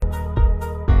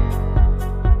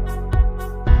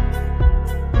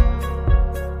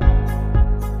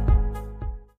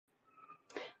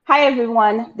Hi,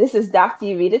 everyone. This is Dr.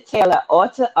 Eurita Taylor,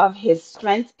 author of His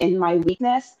Strength in My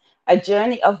Weakness, A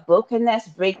Journey of Brokenness,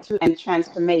 Breakthrough, and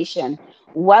Transformation.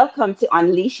 Welcome to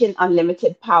Unleashing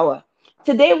Unlimited Power.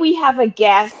 Today, we have a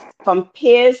guest from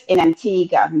Piers in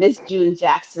Antigua, Miss June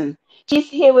Jackson. She's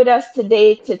here with us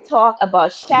today to talk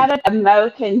about Shattered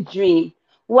American Dream.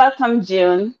 Welcome,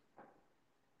 June.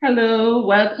 Hello,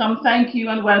 welcome, thank you,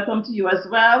 and welcome to you as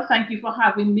well. Thank you for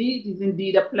having me. It is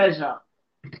indeed a pleasure.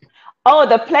 Oh,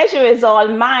 the pleasure is all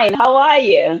mine. How are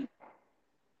you?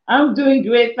 I'm doing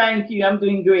great, thank you. I'm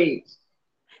doing great.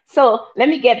 So let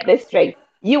me get this straight.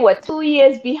 You were 2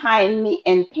 years behind me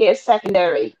in Pierce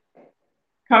Secondary,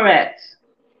 Correct.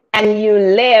 and you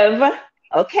live.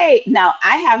 Okay, now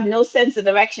I have no sense of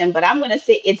direction, but I'm going to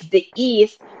say it's the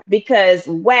east because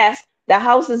west, the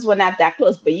houses were not that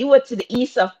close, but you were to the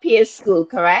east of Pierce School,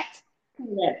 correct?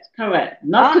 Correct, correct.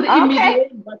 Not to the Okay.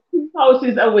 immediate, but 2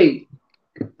 houses away.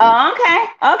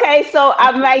 Okay. So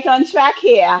I'm right on track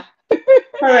here.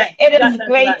 Correct. It is That's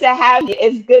great right. to have you.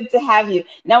 It's good to have you.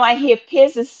 Now I hear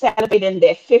Pierce is celebrating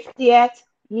their 50th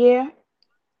year.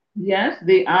 Yes,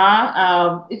 they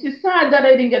are. It is sad that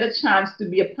I didn't get a chance to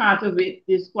be a part of it.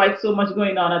 There's quite so much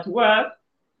going on at work.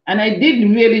 And I did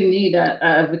really need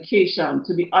a vacation,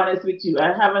 to be honest with you.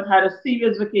 I haven't had a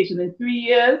serious vacation in 3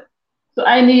 years. So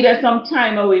I needed some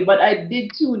time away. But I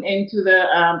did tune into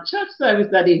the church service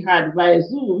that they had via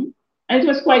Zoom. And it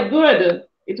was quite good.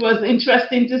 It was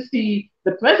interesting to see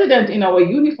the president in our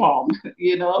uniform,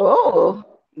 you know? Oh,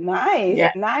 nice,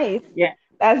 Yeah, nice. yeah.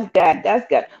 That's good. That's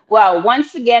good. Well,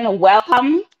 once again,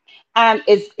 welcome.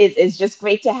 It's just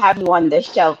great to have you on the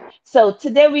show. So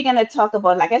today we're going to talk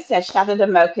about, like I said, Shattered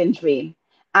American Dream.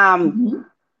 Um, Mhm.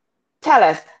 Tell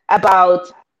us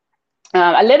about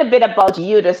a little bit about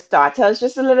you to start. Tell us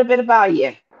just a little bit about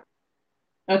you.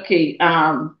 Okay,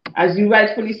 as you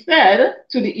rightfully said,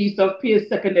 to the east of Pierce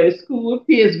Secondary School,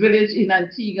 Pierce Village in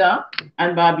Antigua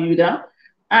and Barbuda.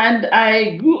 And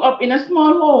I grew up in a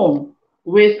small home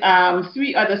with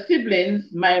three other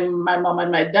siblings, my mom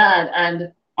and my dad.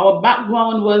 And our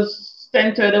background was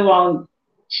centered around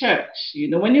church. You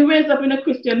know, when you raise up in a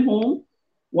Christian home,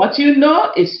 what you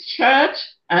know is church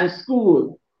and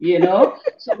school, you know.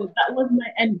 So that was my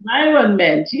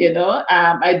environment, you know.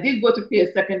 I did go to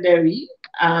Pierce Secondary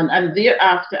and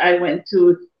thereafter, I went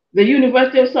to the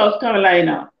University of South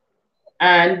Carolina.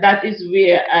 And that is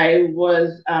where I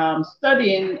was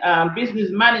studying business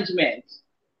management.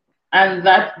 And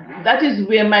that is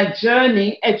where my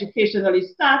journey educationally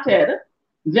started.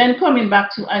 Then coming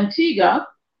back to Antigua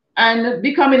and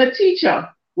becoming a teacher,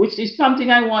 which is something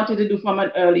I wanted to do from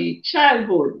an early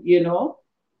childhood, you know,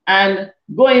 and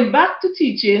going back to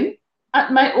teaching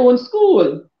at my own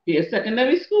school, here,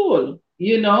 secondary school,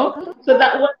 you know. So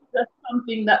that was just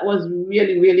something that was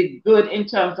really, really good in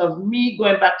terms of me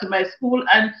going back to my school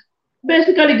and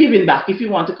basically giving back, if you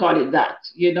want to call it that,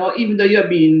 you know, even though you're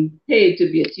being paid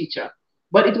to be a teacher.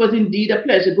 But it was indeed a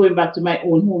pleasure going back to my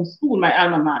own home school, my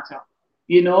alma mater,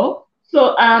 you know.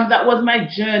 So that was my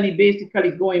journey,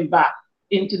 basically going back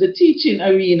into the teaching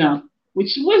arena,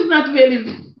 which was not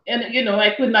really, and you know,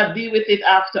 I could not deal with it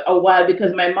after a while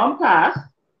because my mom passed,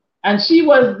 and she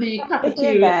was the To hear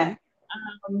cafeteria, that.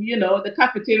 you know, the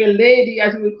cafeteria lady,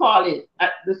 as we call it,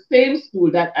 at the same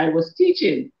school that I was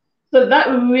teaching. So that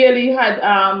really had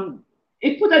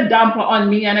it put a damper on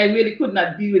me, and I really could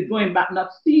not deal with going back,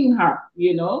 not seeing her,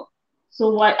 you know.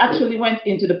 So I actually went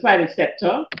into the private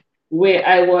sector, where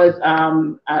I was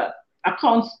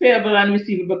accounts payable and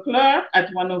receivable clerk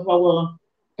at one of our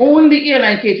only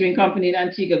airline catering company in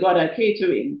Antigua, Goddard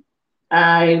Catering.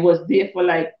 I was there for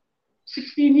like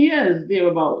 16 years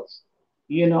thereabouts,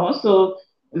 you know. So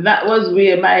that was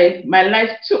where my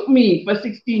life took me for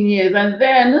 16 years, and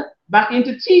then back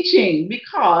into teaching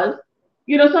because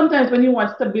you know sometimes when you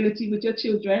want stability with your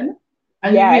children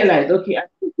and you Yes. realize, okay,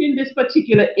 I'm in this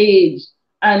particular age,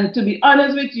 and to be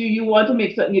honest with you, you want to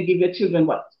make certain you give your children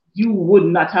what you would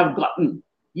not have gotten.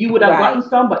 You would have Right. gotten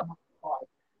some, but not all,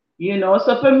 you know.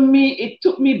 So for me, it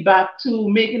took me back to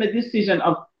making a decision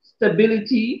of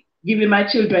stability, giving my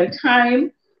children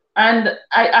time. And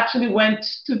I actually went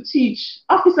to teach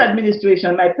office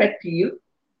administration, my pet peeve,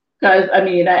 because I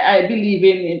mean, I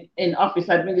believe in office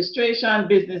administration,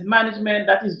 business management.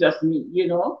 That is just me, you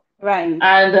know. Right.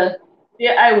 And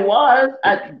there I was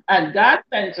at God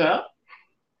Center,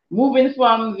 moving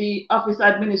from the office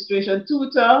administration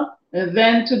tutor and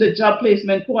then to the job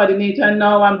placement coordinator. And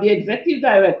now I'm the executive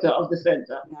director of the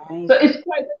center. So Nice. it's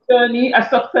quite a journey, a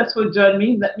successful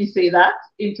journey, let me say that,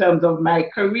 in terms of my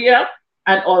career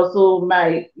and also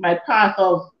my path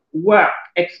of work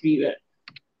experience.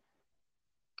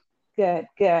 Good.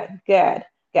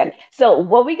 Good. So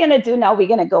what we're gonna do now, we're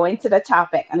gonna go into the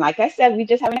topic. And like I said, we're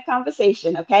just having a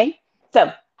conversation, okay?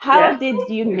 So how Yes. did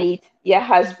you meet your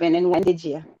husband and when did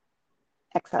you?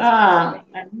 Ex-husband, sorry.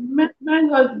 I met my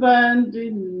husband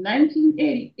in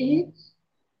 1988.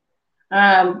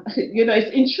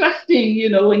 It's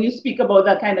interesting, when you speak about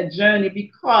that kind of journey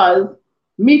because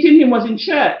meeting him was in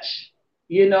church,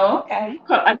 you know. Okay.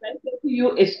 As I said to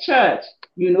you, it's church,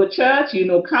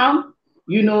 camp,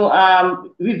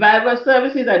 revival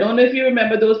services. I don't know if you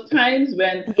remember those times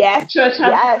when Yes, church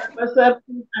had yes. revival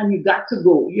services and you got to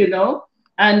go.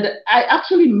 And I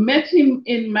actually met him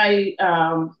in my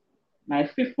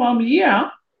fifth form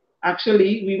year.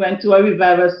 Actually, we went to a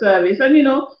revival service, and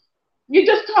you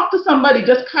just talk to somebody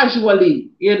just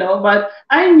casually. But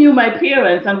I knew my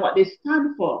parents and what they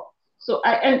stand for. So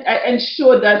I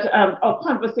ensured that our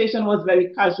conversation was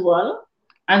very casual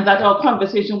and that our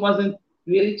conversation wasn't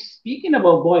really speaking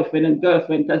about boyfriend and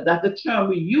girlfriend because that's the term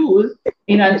we use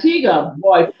in Antigua,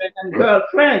 boyfriend and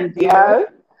girlfriend. Yeah.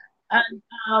 And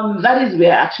that is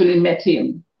where I actually met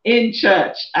him in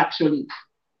church, actually.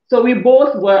 So we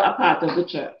both were a part of the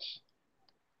church.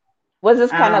 Was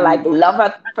this kind of like Um, love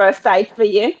at first sight for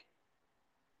you?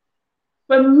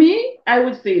 for me, I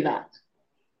would say that.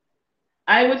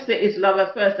 I would say it's love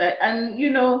at first sight. And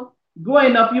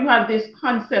growing up, you have this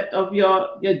concept of your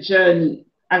journey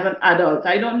as an adult.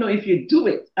 I don't know if you do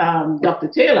it, Dr.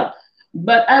 Taylor,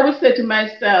 but I would say to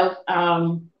myself,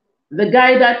 the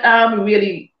guy that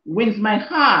really wins my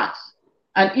heart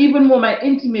and even more my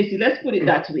intimacy, let's put it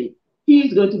that way,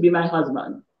 he's going to be my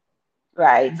husband.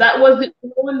 Right. That was the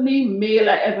only male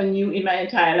I ever knew in my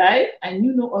entire life. I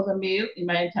knew no other male in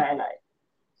my entire life.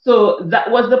 So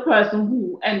that was the person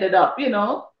who ended up.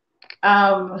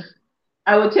 Um,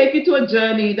 I will take you to a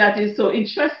journey that is so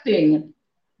interesting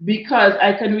because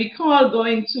I can recall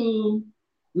going to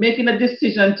making a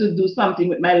decision to do something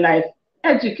with my life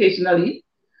educationally.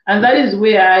 And that is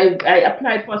where I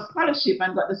applied for a scholarship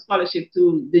and got the scholarship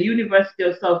to the University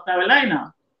of South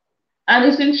Carolina. And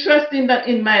it's interesting that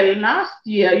in my last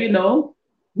year,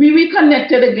 we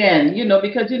reconnected again,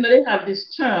 because they have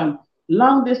this term,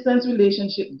 long distance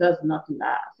relationship does not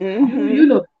last. You Mm-hmm.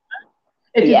 know,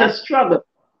 it is a Yes. struggle.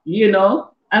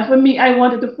 And for me, I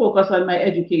wanted to focus on my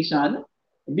education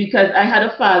because I had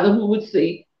a father who would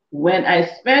say, when I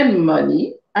spend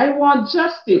money, I want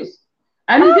justice.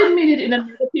 And he didn't mean it in a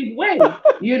negative way.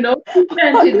 He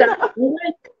meant Oh, it that no. when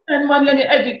you spend money on your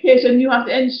education, you have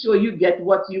to ensure you get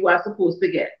what you are supposed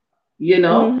to get, you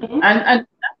know? Mm-hmm. And that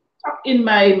stuck in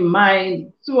my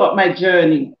mind throughout my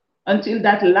journey until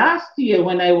that last year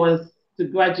when I was to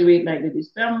graduate, like the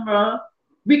December.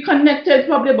 We connected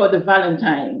probably about the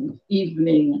Valentine's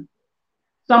evening.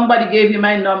 Somebody gave me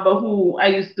my number who I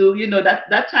used to,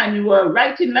 that time you were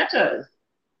writing letters,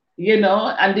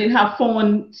 and didn't have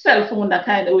cell phone that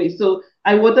kind of way. So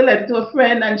I wrote a letter to a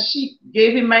friend and she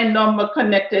gave him my number,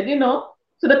 connected.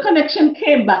 So the connection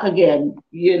came back again,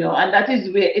 and that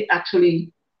is where it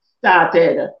actually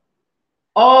started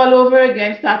all over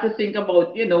again. Start to think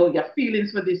about, your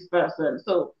feelings for this person.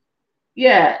 So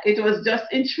yeah, it was just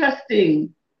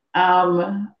interesting.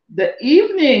 The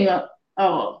evening,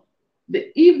 oh, the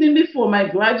evening before my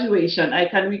graduation, I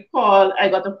can recall I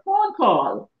got a phone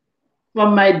call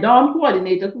from my dorm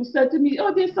coordinator who said to me,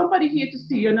 "Oh, there's somebody here to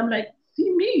see you." And I'm like,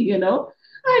 "See me?"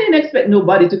 I didn't expect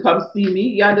nobody to come see me.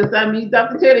 You understand me,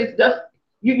 Dr. Taylor? It's just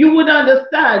you would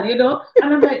understand. And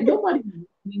I'm like, nobody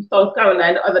in South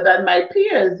Carolina other than my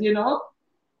peers.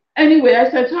 Anyway, I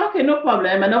said, okay, no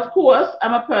problem. And of course,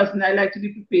 I'm a person, I like to be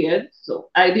prepared. So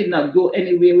I did not go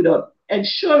anywhere without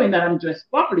ensuring that I'm dressed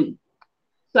properly.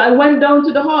 So I went down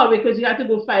to the hallway because you had to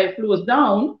go 5 floors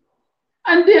down.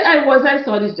 And there I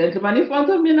saw this gentleman in front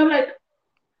of me, and I'm like,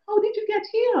 how did you get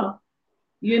here?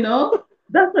 You know,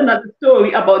 that's another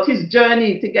story about his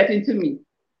journey to get into me.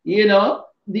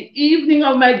 The evening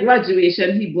of my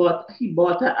graduation, he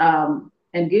bought a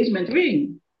engagement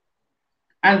ring.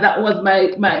 And that was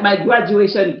my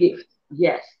graduation gift.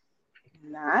 Yes.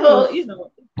 So, Nice.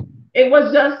 it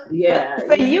was just, So, yeah,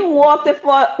 so you walked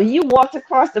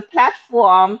across the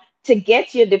platform to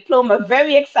get your diploma,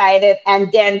 very excited,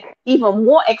 and then even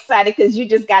more excited because you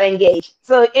just got engaged.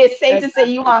 So it's safe to say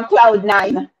you exactly. on cloud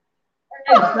nine.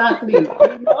 Exactly.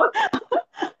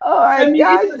 Oh I my mean,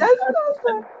 gosh, that's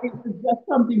awesome. it was just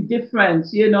something different.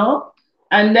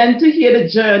 And then to hear the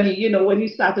journey, when you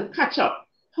start to catch up,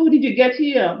 how did you get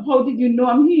here? How did you know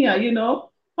I'm here?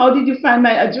 How did you find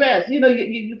my address?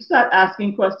 You start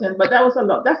asking questions, but that was a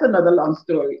lot. That's another long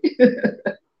story.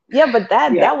 Yeah, but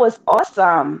that Yeah. that was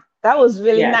awesome. That was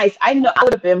really Yes. nice. I know I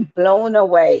would have been blown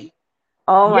away.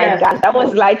 Oh my Yes. gosh, that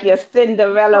was like your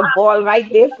Cinderella ball right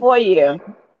there for you.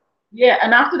 Yeah,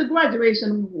 and after the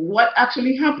graduation, what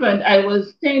actually happened, I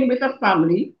was staying with a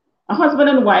family, a husband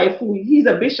and wife, who he's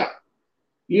a bishop,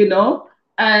 you know,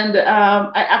 and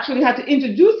I actually had to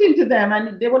introduce him to them,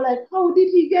 and they were like, "How did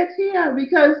he get here?"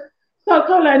 Because South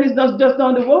Carolina is not just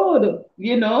down the road,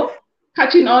 you know,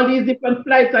 catching all these different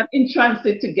flights and in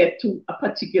transit to get to a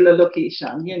particular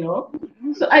location, you know.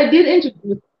 So I did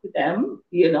introduce to them,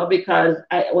 you know, because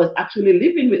I was actually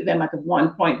living with them at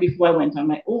one point before I went on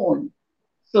my own.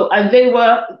 So, and they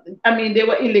were, I mean, they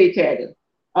were elated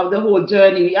of the whole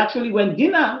journey. We actually went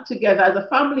dinner together as a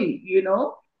family, you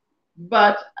know.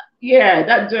 But yeah,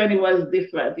 that journey was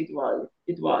different. It was.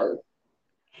 It was.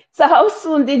 So how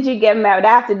soon did you get married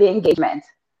after the engagement?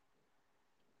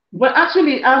 But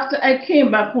actually, after I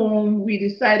came back home, we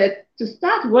decided to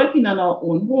start working on our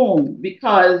own home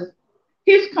because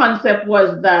his concept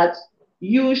was that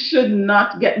you should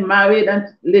not get married and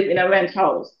live in a rent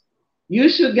house. You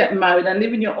should get married and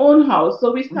live in your own house.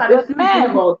 So we started Good speaking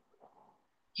man. about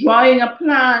drawing a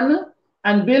plan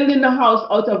and building the house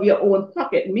out of your own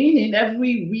pocket, meaning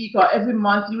every week or every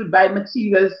month you would buy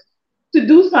materials to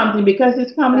do something because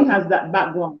his family Right. has that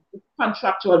background,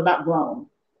 contractual background.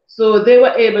 So they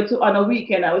were able to, on a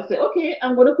weekend, I would say, okay,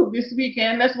 I'm going to cook this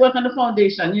weekend. Let's work on the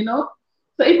foundation, you know?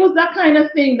 So it was that kind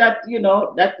of thing that, you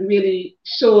know, that really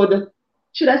showed,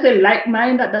 should I say, like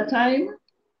mind at that time,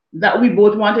 that we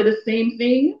both wanted the same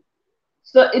thing.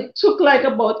 So it took like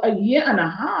about a year and a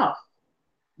half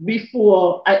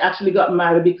before I actually got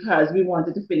married because we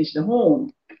wanted to finish the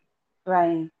home.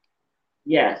 Right.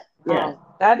 Yes, yes,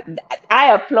 Oh,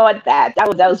 I applaud that. That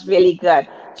was really good.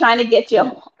 Trying to get your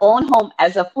yes. own home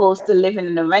as opposed to living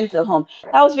in a rental home.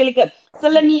 That was really good. So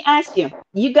let me ask you,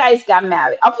 you guys got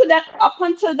married. Up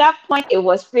until that point, it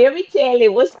was fairy tale,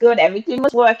 it was good, everything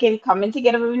was working, coming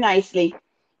together very nicely.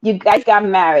 You guys got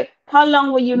married. How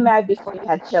long were you married before you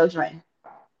had children?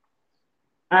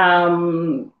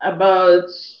 About,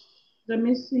 let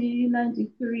me see,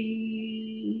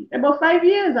 93, about 5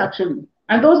 years actually.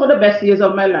 And those were the best years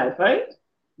of my life, right?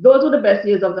 Those were the best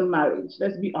years of the marriage,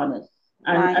 let's be honest.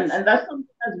 And Nice. that's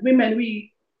something as women,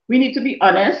 we need to be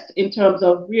honest in terms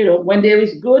of, you know, when there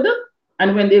is good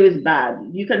and when there is bad.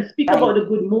 You can speak about Right. the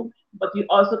good moments, but you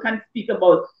also can speak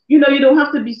about, you know, you don't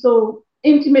have to be so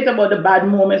intimate about the bad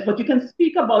moments, but you can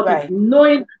speak about it Right.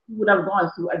 knowing that you would have gone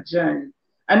through a journey.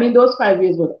 I mean, those 5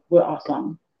 years were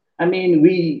awesome. I mean,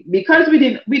 because we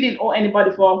didn't owe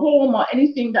anybody for a home or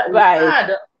anything that we Right. had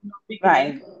in the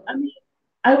beginning. Right. I mean,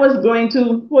 I was going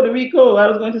to Puerto Rico, I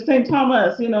was going to St.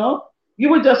 Thomas, you know. You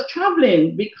were just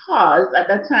traveling because at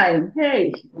that time,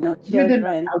 hey, No you did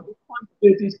not children. have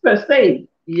responsibilities per se,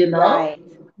 you know. Right.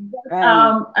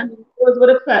 Right. And those were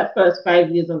the first 5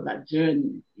 years of that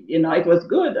journey. You know, it was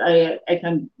good. I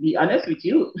can be honest with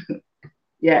you.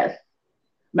 Yes.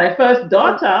 My first So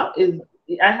daughter is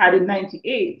I had in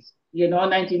 98, you know,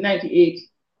 1998,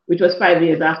 which was 5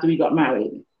 years after we got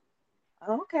married.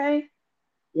 okay.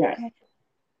 Yes. Okay.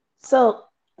 So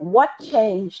what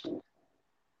changed?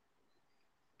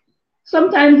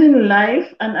 Sometimes in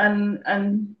life,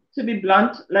 and to be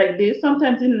blunt like this,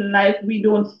 sometimes in life we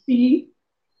don't see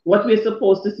what we're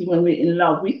supposed to see when we're in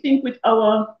love. We think with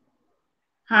our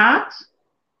heart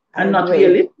I and not agree.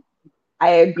 really, I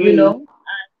you agree. know.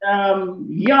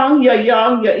 Young,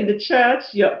 you're in the church,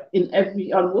 you're in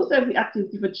every almost every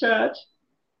activity for church.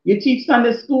 You teach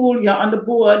Sunday school, you're on the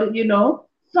board, you know.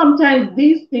 Sometimes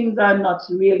these things are not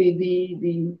really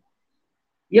the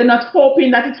you're not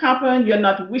hoping that it happened, you're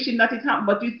not wishing that it happened,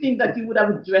 but you think that you would have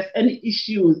addressed any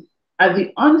issues at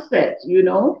the onset, you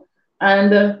know,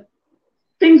 and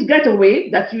things get away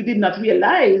that you did not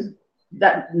realize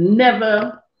that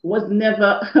never what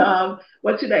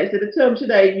should I say, the term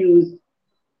should I use,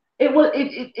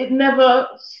 it never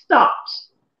stopped,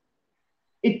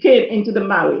 it came into the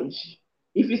marriage,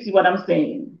 if you see what I'm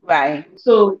saying. Right.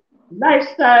 So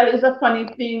lifestyle is a funny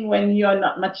thing when you're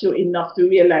not mature enough to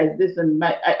realize this. And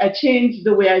I changed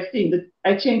the way I think.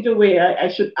 I changed the way I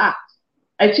should act.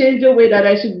 I changed the way that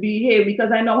I should behave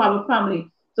because I now have a family.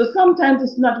 So sometimes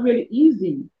it's not really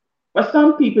easy for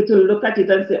some people to look at it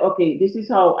and say, okay, this is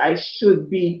how I should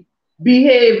be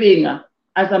behaving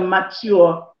as a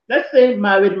mature, let's say,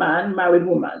 married man, married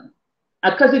woman.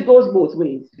 Because it goes both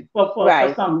ways for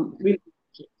Right. some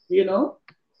relationships, you know.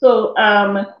 So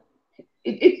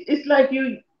it's like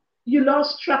you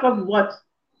lost track of what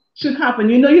should happen.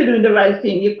 You know you're doing the right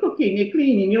thing. You're cooking, you're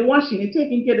cleaning, you're washing, you're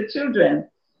taking care of the children,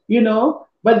 you know.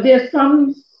 But there's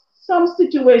some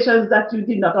situations that you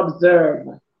did not observe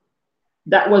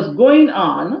that was going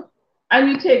on, and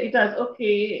you take it as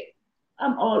okay.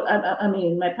 I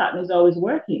mean, my partner is always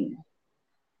working,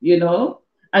 you know.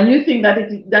 and you think that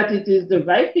it is the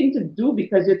right thing to do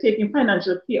because you're taking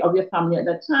financial care of your family at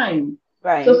that time.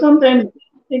 So Right. sometimes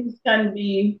things can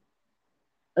be,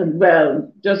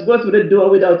 well, just go through the door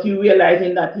without you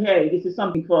realizing that, hey, this is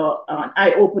something for an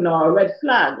eye opener or a red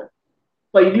flag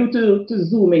for you to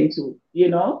zoom into, you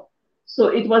know. So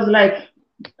it was like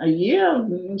a year,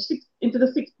 into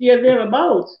the 6th year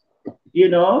thereabout, you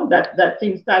know, that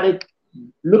things started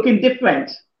looking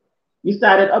different. We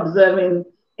started observing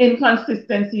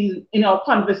inconsistencies in our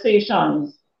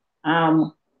conversations.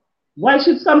 Um, why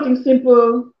should something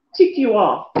simple tick you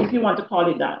off, if you want to call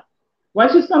it that? Why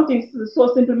should something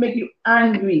so simple make you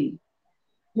angry?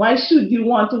 Why should you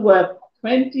want to work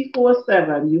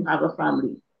 24/7? You have a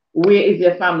family. Where is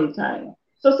your family time?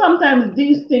 So sometimes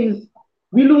these things,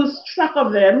 we lose track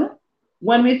of them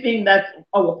when we think that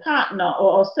our partner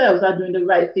or ourselves are doing the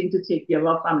right thing to take care of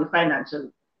our family financially,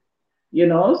 you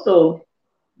know? So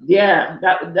yeah,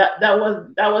 that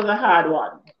was a hard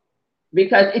one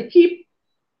because it keep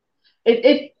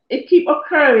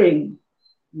occurring.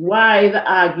 Why the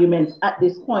arguments at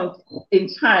this point in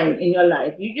time in your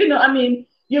life? You know, I mean,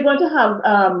 you're going to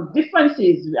have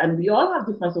differences, and we all have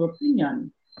difference of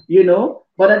opinion, you know.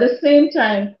 But at the same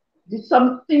time, there's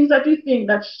some things that you think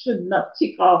that should not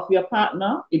tick off your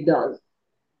partner, it does,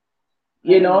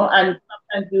 you know. Right. And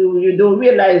sometimes you don't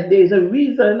realize there's a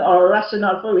reason or a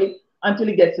rationale for it until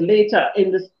it gets later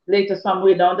in this later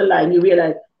somewhere down the line. You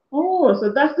realize, oh,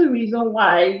 so that's the reason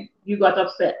why you got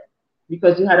upset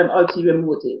because you had an ulterior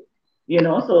motive, you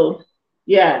know. So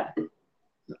yeah,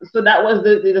 so that was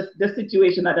the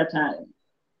situation at the time.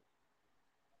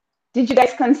 Did you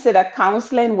guys consider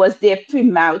counseling? Was there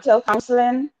premarital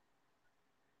counseling?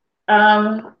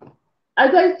 Um,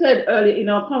 as I said earlier in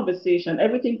our conversation,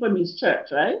 everything for me is church,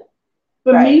 right?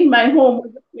 For Right. me, my home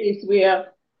was a place where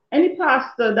any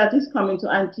pastor that is coming to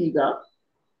Antigua,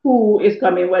 who is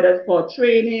coming, whether for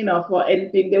training or for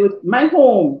anything, they would my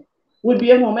home would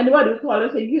be a home. Anybody would call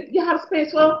and say, you have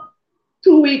space for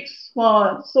 2 weeks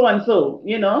for so and so,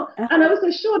 you know? And I Uh-huh. would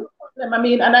say, sure, no problem. I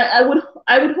mean, and I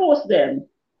would host them.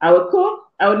 I would cook,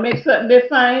 I would make certain they're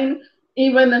fine.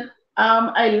 Even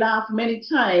I laugh many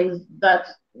times that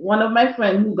one of my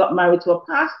friends who got married to a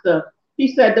pastor,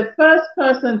 he said the first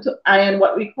person to iron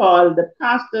what we call the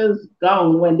pastor's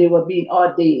gown when they were being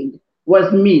ordained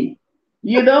was me.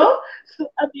 You know? So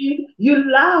I mean,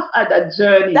 you laugh at that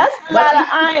journey, That's a but lot of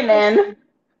it's ironing.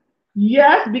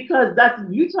 yes, because that's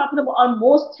you talking about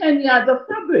almost 10 yards of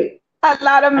fabric. A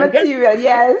lot of And guess material.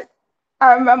 Yes.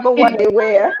 I remember it what was they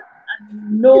wear.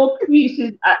 no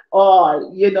creases at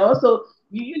all, you know. So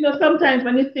you know, sometimes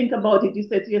when you think about it, you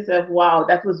say to yourself, wow,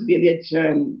 that was really a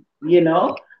journey, you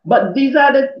know. But these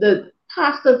are the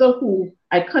pastors of who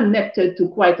I connected to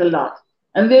quite a lot.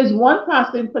 And there's one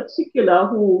pastor in particular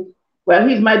who, well,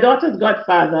 he's my daughter's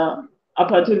godfather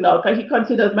up until now, because he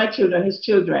considers my children his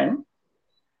children.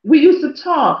 We used to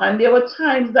talk, and there were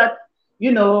times that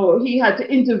he had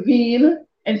to intervene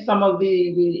in some of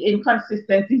the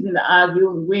inconsistencies in the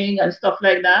arguing and stuff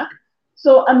like that.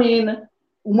 So I mean,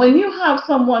 when you have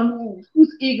someone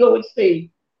whose ego would say,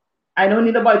 "I don't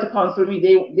need nobody to counsel me;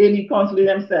 they need counseling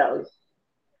themselves."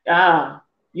 Ah,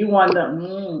 you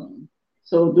wonder,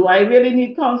 so do I really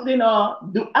need counseling, or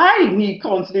do I need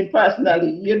counseling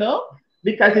personally?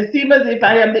 Because it seems as if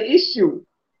I am the issue,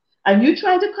 and you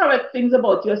try to correct things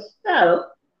about yourself,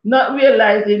 not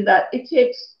realizing that it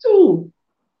takes two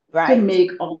to Right.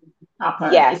 make all this happen.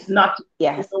 It's Yes. not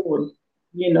Yes. alone,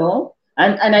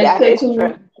 And I That say is to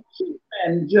true.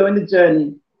 children during the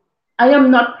journey, I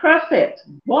am not perfect,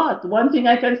 but one thing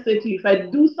I can say to you, if I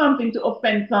do something to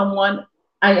offend someone,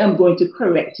 I am going to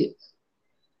correct it.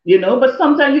 But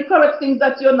sometimes you correct things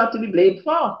that you're not to be blamed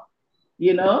for,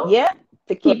 you know? Yeah.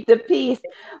 To So, keep the peace.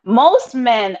 Most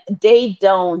men, they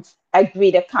don't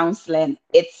agree to counseling.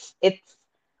 It's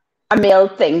a male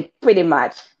thing, pretty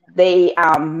much. They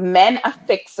Men are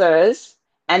fixers,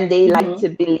 and they like mhm, to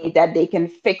believe that they can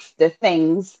fix the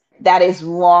things that is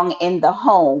wrong in the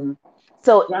home.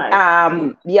 So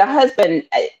right, your husband,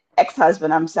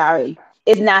 ex-husband, I'm sorry,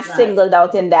 is not right. singled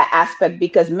out in that aspect,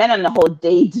 because men on the whole,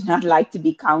 they do not like to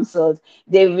be counseled.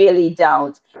 They really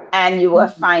don't. And you will Mhm,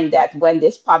 find that when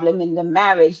there's problem in the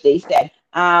marriage, they said,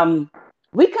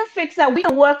 we can fix that, we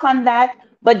can work on that,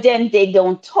 but then they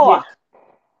don't yeah. talk.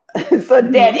 So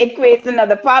then Mhm. it creates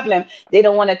another problem. They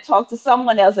don't want to talk to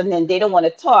someone else, and then they don't want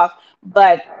to talk,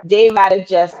 but they rather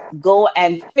just go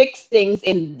and fix things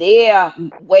in their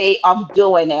way of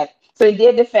doing it. So in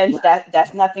their defense,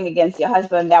 that's nothing against your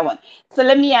husband, that one. So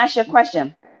let me ask you a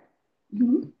question.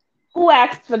 Mhm. Who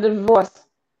asked for the divorce?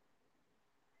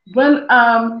 Well,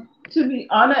 to be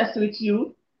honest with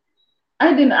you,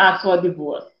 I didn't ask for a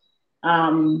divorce.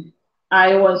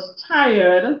 I was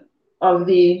tired of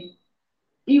the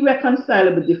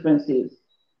irreconcilable differences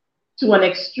to an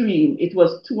extreme. It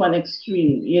was to an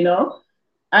extreme, you know.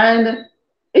 And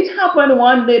it happened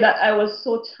one day that I was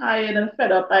so tired and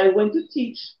fed up. I went to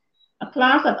teach a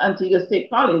class at Antigua State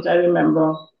College, I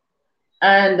remember.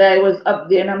 And I was up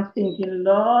there and I'm thinking,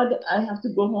 Lord, I have to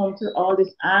go home to all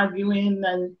this arguing.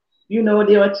 And, you know,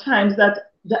 there were times that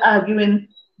the arguing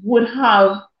would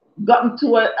have gotten to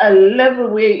a level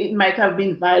where it might have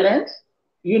been violent,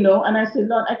 you know. And I said,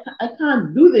 Lord, I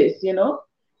can't do this, you know.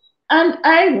 And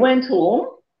I went home.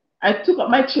 I took up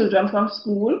my children from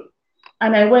school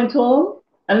and I went home.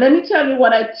 And let me tell you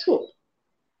what I took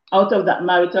out of that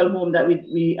marital home that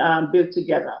we built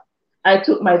together. I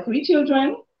took my 3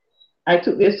 children, I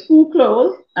took their school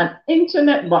clothes, an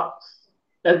internet box,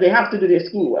 because they have to do their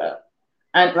schoolwork,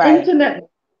 an Right. internet,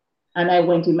 and I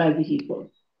went in my vehicle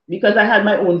because I had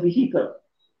my own vehicle,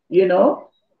 you know?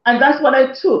 And that's what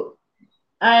I took.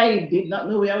 I did not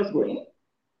know where I was going.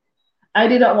 I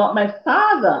did not want my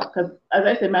father, because as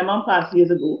I said, my mom passed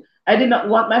years ago. I did not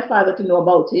want my father to know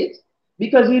about it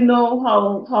because you know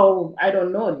how I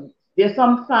don't know. There's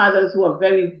some fathers who are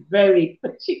very, very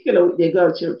particular with their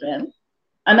girl children.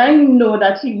 And I know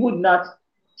that he would not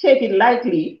take it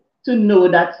lightly to know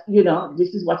that, you know,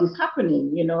 this is what is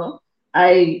happening, you know.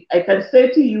 I can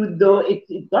say to you, though, it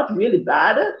got really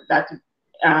bad that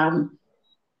um,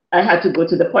 I had to go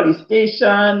to the police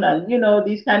station and, you know,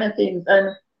 these kind of things.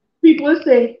 And people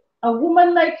say, a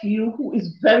woman like you who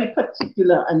is very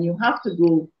particular and you have to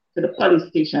go to the police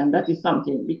station, that is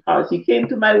something. Because he came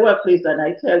to my workplace and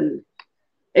I tell you,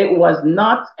 it was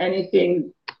not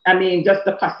anything, I mean, just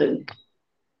a cussing,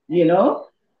 you know?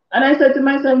 And I said to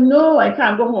myself, no, I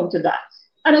can't go home to that.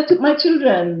 And I took my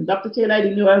children. Dr. Taylor, I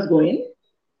didn't know where I was going.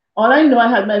 All I know, I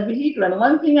had my vehicle. And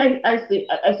one thing I said,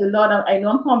 Lord, I know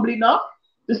I'm humble enough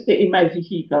to stay in my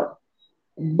vehicle.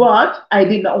 But I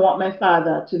did not want my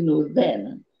father to know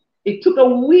then. It took a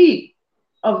week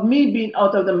of me being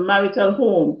out of the marital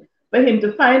home for him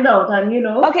to find out. And, you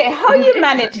know, Okay, how it is. you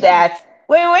manage that?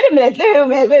 Wait a minute,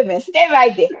 wait a minute, stay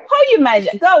right there. How you manage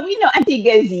it? Girl, we know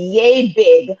Antigua is yay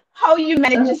big. How you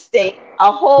manage to stay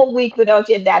a whole week without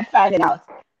your dad finding out?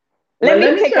 Let Well, me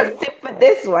let me take tell a you. sip for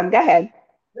this one. Go ahead.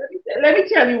 Let me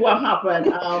tell you what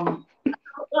happened.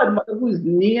 Godmother who is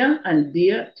near and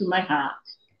dear to my heart.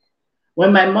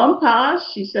 When my mom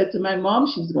passed, she said to my mom,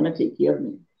 she's going to take care of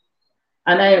me.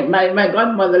 And my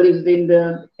godmother lives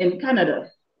in Canada.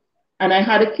 And I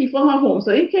had a key for her home.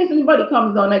 So in case anybody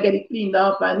comes down, I get it cleaned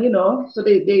up and, you know, so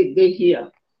they hear.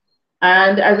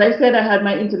 And as I said, I had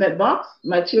my internet box,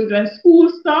 my children's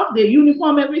school stuff, their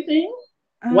uniform, everything,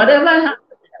 whatever I had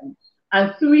for them.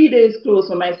 And 3 days closed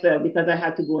for myself because I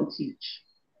had to go and teach,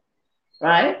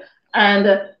 right? And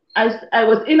I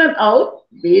was in and out,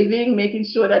 bathing, making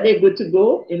sure that they're good to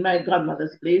go in my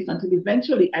godmother's place until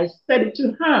eventually I said it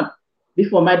to her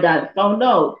before my dad found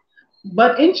out.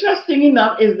 But interesting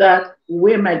enough is that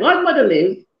where my godmother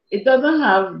lives, it doesn't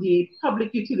have the public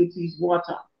utilities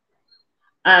water.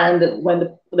 And when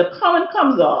the current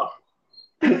comes off,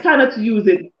 you cannot use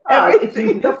it ever. It Everything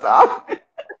uses up. is off.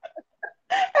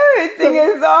 Everything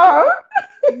So is off.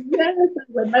 yes,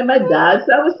 when my dad,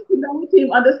 so I was sitting down with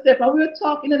him on the step and we were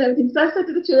talking and everything. So I said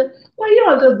to the children, well, you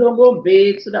all just don't go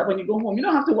bathe so that when you go home, you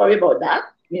don't have to worry about that,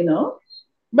 you know.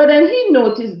 But then he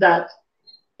noticed that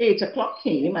 8 o'clock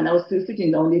came and I was still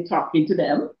sitting down there talking to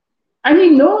them. And he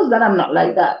knows that I'm not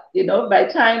like that, you know. By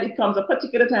the time it comes a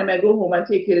particular time, I go home and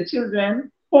take care of the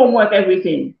children, homework,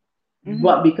 everything.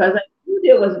 But because I knew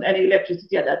there wasn't any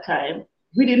electricity at that time,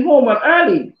 we did homework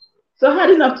early. So I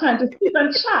had enough time to sit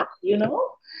and chat, you know.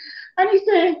 And he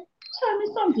said, tell me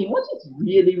something, what is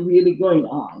really, really going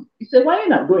on? He said, why are you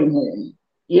not going home?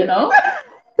 You know?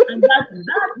 And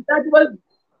that was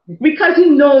because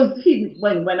he knows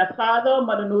when a father or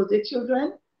mother knows their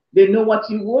children, they know what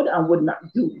you would and would not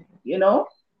do, you know?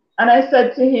 And I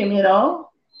said to him, you know,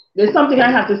 there's something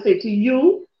I have to say to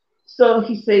you. So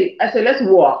I said, let's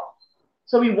walk.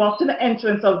 So we walked to the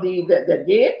entrance of the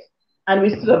gate and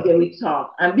we stood up there, we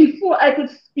talked. And before I could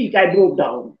speak, I broke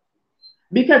down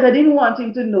because I didn't want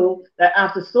him to know that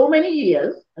after so many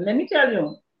years, and let me tell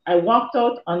you, I walked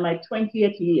out on my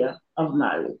 20th year of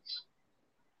marriage.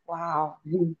 Wow.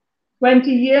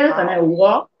 20 years, and I Wow.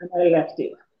 walked and I left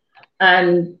it.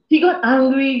 And he got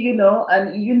angry, you know,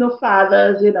 and you know,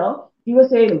 fathers, you know, he was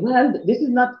saying, well, this is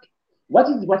not, what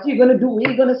are you going to do? Where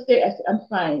are you going to stay? I said, I'm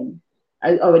fine.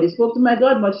 I already spoke to my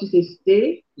godmother. She said,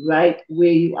 stay right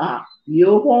where you are.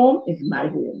 Your home is my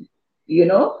home, you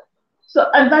know? So,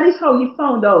 and that is how he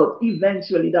found out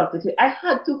eventually, Dr. T. I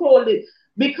had to hold it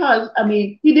because I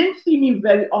mean, he didn't see me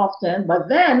very often, but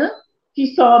then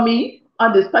he saw me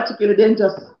on this particular day, and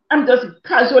I'm just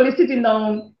casually sitting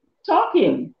down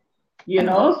talking, you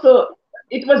know. So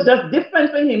it was just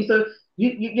different for him. So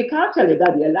you can't tell your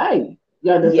daddy a lie.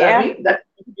 You understand Yeah. me? That's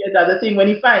another thing when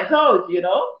he finds out, you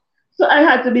know. So I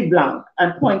had to be blank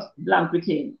and point blank with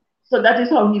him. So that is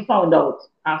how he found out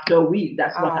after a week.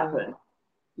 That's what Oh, happened.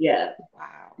 Yeah,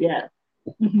 wow. yeah.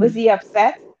 Was he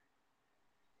upset?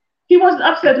 He wasn't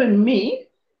upset with me.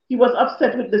 He was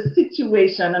upset with the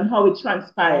situation and how it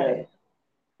Got transpired, it.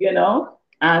 you know,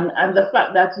 and the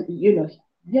fact that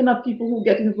people who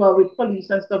get involved with police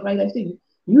and stuff like that. I said,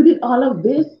 you did all of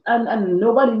this and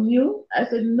nobody knew. I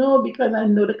said no, because I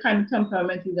know the kind of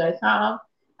temperament you guys have.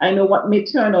 I know what may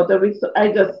turn out of it. So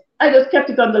I just kept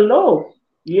it on the low.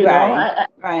 You know, Right. I,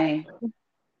 Right.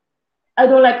 I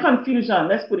don't like confusion.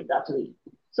 Let's put it that way.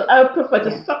 So I would prefer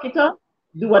to Yeah. suck it up,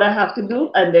 do what I have to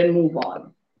do, and then move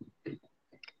on.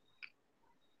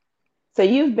 So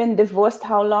you've been divorced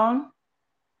how long?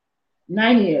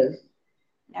 9 years.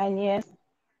 9 years.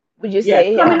 Would you Yeah,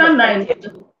 say it coming have on affected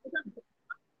you?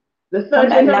 the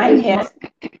Come on, 30th of nine this years. month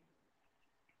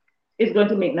is going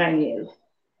to make 9 years.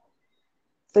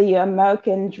 So your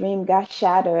American dream got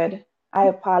shattered. I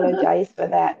apologize for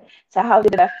that. So how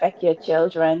did it affect your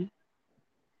children?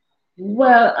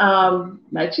 Well,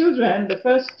 my children, the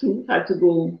first two, had to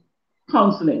go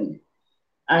counseling.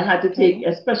 I had to take, Okay.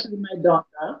 especially my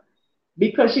daughter,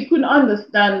 because she couldn't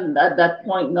understand at that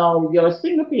point. Now you're a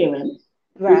single parent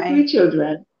with three Right.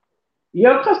 children.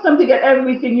 You're accustomed to get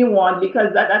everything you want because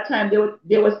at that time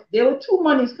there were two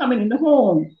monies coming in the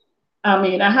home. I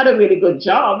mean, I had a really good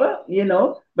job,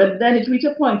 but then it reached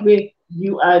a point where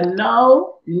you are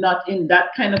now not in that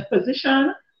kind of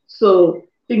position, so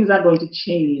things are going to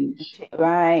change.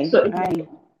 Right. So it was Right.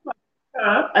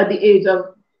 her at the age of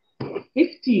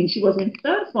 15. She was in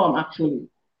third form actually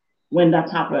when that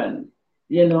happened,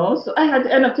 So I had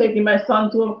to end up taking my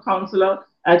son to a counselor.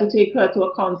 I had to take her to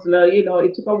a counselor.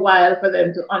 It took a while for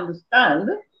them to understand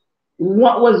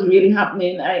what was really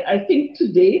happening. I think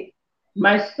today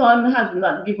my son has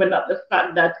not given up the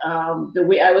fact that the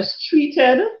way I was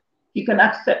treated, he can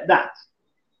accept that.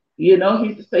 He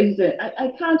said,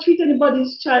 I can't treat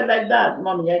anybody's child like that,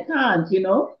 mommy. I can't,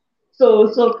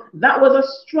 So that was a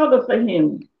struggle for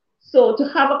him. So to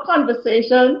have a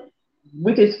conversation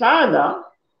with his father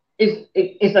is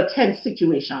a tense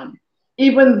situation.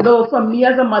 Even though for me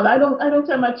as a mother, I don't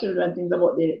tell my children things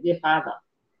about their father.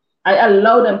 I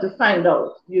allow them to find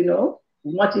out,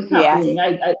 what is Yes. happening.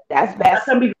 I That's that best.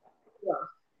 can be,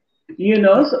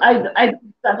 Yeah. so I don't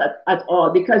do that at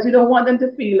all because you don't want them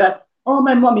to feel like, oh,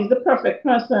 my mom is the perfect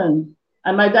person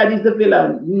and my dad is the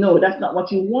villain. No, that's not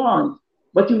what you want.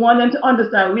 But you want them to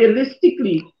understand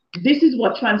realistically, this is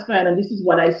what transpired and this is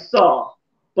what I saw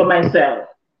for myself,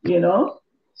 you know.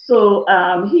 So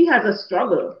he has a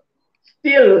struggle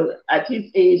still at his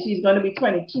age. He's going to be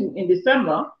 22 in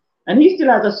December, and he still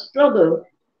has a struggle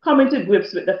coming to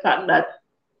grips with the fact that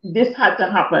this had to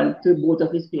happen to both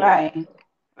of his parents. Right.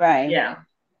 Right. Yeah,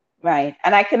 Right.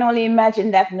 And I can only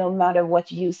imagine that no matter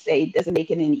what you say, it doesn't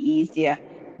make it any easier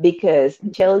because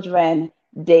children,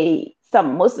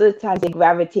 most of the time they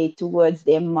gravitate towards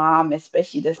their mom,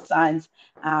 especially the sons.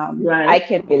 I right.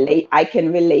 can relate. I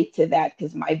can relate to that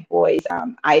because my boys,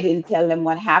 I didn't tell them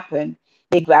what happened.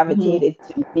 They Mm-hmm. gravitated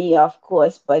to me, of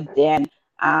course, but then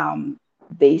um,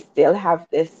 they still have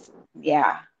this,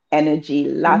 yeah, energy,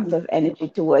 lots Mm-hmm. of energy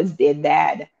towards their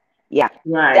dad. Yeah,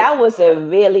 Right. that was a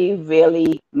really,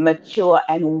 really mature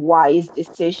and wise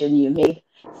decision you made,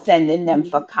 sending them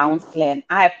for Mm-hmm. counseling.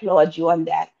 I applaud you on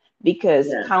that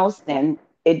because Yeah. counseling,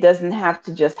 it doesn't have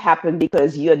to just happen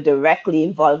because you're directly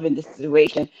involved in the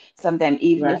situation. Sometimes,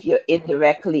 even Right. if you're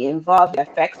indirectly involved, it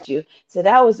affects you. So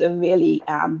that was a really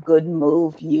good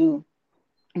move.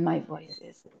 My voice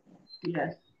is.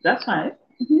 Yes. That's fine.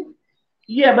 Mhm.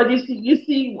 Yeah, but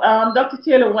Dr.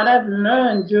 Taylor, what I've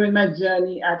learned during my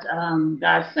journey at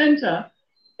God Center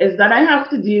is that I have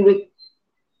to deal with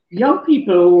young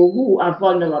people who are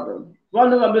vulnerable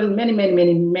in many, many,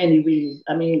 many, many ways.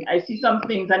 I mean, I see some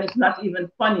things and it's not even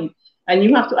funny. And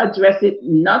you have to address it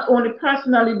not only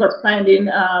personally, but finding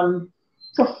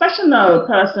professional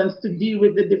persons to deal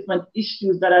with the different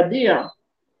issues that are there.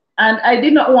 And I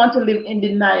did not want to live in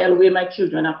denial where my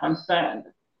children are concerned.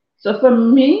 So for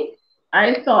me,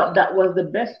 I thought that was the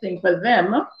best thing for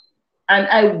them. And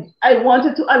I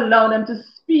wanted to allow them to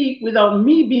speak without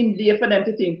me being there for them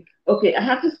to think, okay, I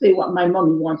have to say what my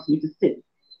mommy wants me to say.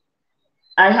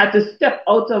 I had to step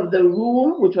out of the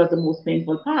room, which was the most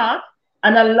painful part,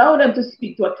 and allow them to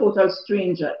speak to a total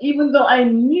stranger, even though I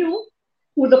knew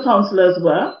who the counselors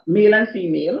were, male and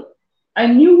female. I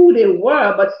knew who they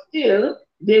were, but still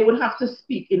they would have to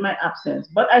speak in my absence.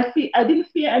 But I didn't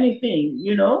fear anything,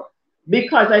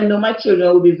 because I know my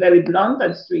children will be very blunt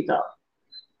and straight up.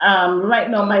 Right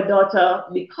now, my daughter,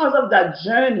 because of that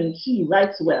journey, she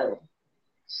writes well.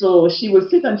 So she will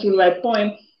sit and she'll write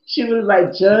poems. She will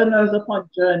write journals upon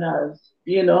journals,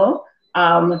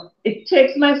 It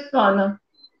takes my son,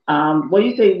 what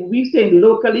you say, we say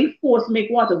locally, force make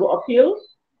water go uphill.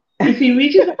 If he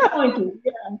reaches a point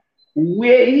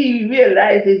where he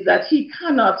realizes that he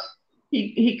cannot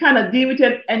deal with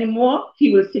it anymore,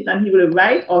 he will sit and he will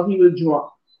write or he will draw.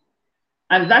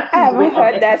 And that's I his haven't way of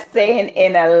heard expressing. that saying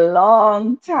in a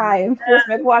long time. Force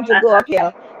make want to And go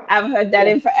uphill. I haven't heard that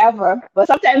yeah, in forever. But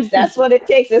sometimes that's what it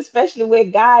takes, especially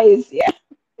with guys. Yeah.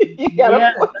 You gotta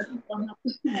yes, force. that is what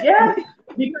happens. Yes,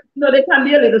 because they can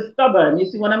be a little stubborn. You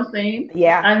see what I'm saying?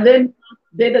 Yeah. And then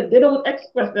they don't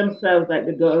express themselves like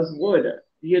the girls would.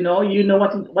 You know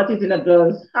what is in a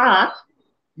girl's heart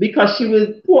because she will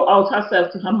pour out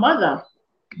herself to her mother.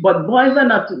 But boys are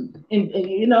not,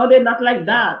 they're not like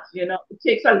that. It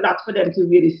takes a lot for them to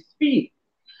really speak,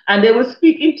 and they will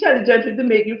speak intelligently to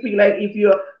make you feel like if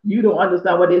you don't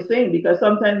understand what they're saying. Because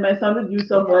sometimes my son would use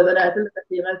some words and I have to look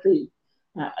at him and say,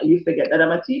 "You forget that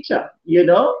I'm a teacher,"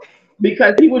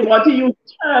 because he would want to use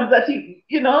terms that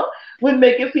would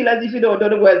make you feel as if you don't know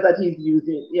the words that he's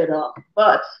using.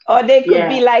 But Or they could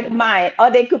be yeah, like mine.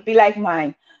 Or they could be like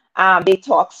mine. They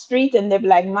talk street and they're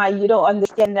like, "Ma, you don't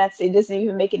understand that. So it doesn't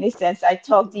even make any sense. I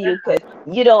talk to you because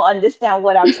you don't understand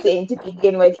what I'm saying to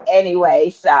begin with anyway."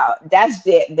 So that's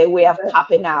the way of yeah,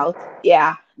 popping out.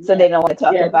 Yeah. So yeah, they don't want to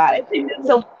talk yeah. about I it. think they're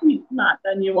more So street smart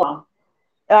than you are.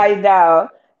 I know.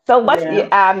 So what's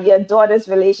Yeah. your daughter's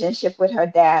relationship with her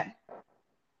dad?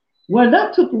 Well,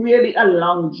 that took really a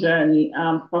long journey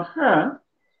for her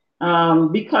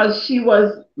because she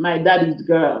was my daddy's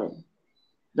girl,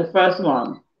 the first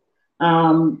one.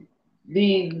 Um,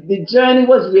 the journey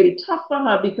was really tough for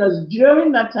her because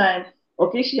during that time,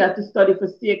 okay, she had to study for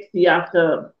CXC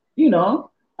after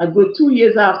a good 2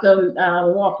 years after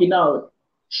walking out.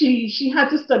 She had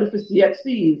to study for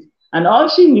CXCs, and all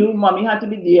she knew, mommy had to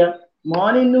be there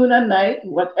morning, noon, and night,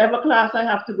 whatever class I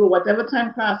have to go, whatever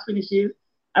time class finishes.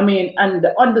 I mean, and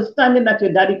the understanding that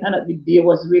your daddy cannot be there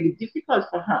was really difficult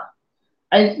for her.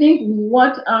 I think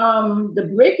what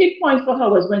the breaking point for her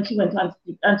was when she went to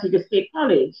Antigua State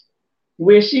College,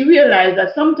 where she realized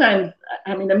that sometimes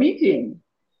I'm in a meeting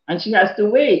and she has to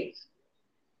wait.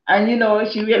 And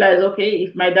she realized, okay,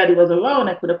 if my daddy was around,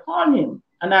 I could have called him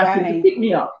and asked him to Right. pick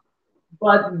me up.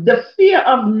 But the fear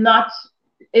of not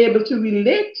able to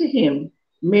relate to him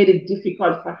made it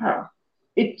difficult for her.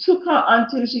 It took her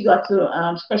until she got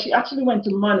to, because she actually went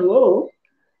to Monroe,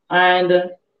 and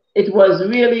it was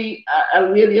really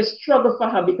really a struggle for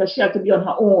her because she had to be on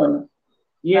her own.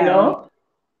 You Right. know,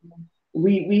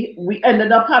 we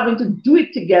ended up having to do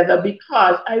it together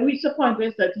because I reached a point where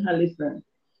I said to her, "Listen,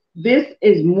 this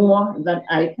is more than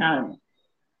I can."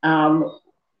 Um,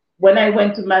 when I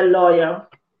went to my lawyer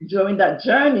during that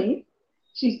journey,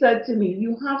 she said to me,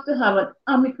 "You have to have an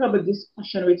amicable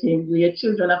discussion with him where your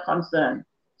children are concerned."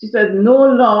 She said, "No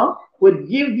law would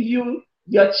give you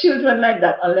your children like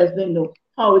that unless they know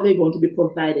how they're going to be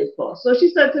provided for." So she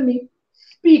said to me,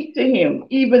 "Speak to him,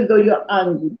 even though you're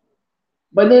angry."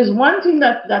 But there's one thing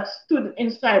that stood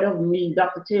inside of me,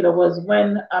 Dr. Taylor, was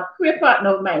when a prayer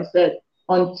partner of mine said,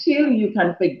 "Until you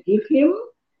can forgive him,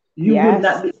 you would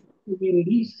not Yes. be able to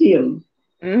release him."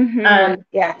 Mm-hmm. And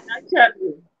Yes. I tell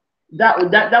you,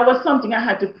 that was something I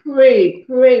had to pray,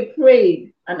 pray,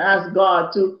 pray, and ask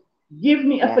God to give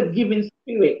me a Yes. forgiving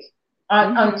spirit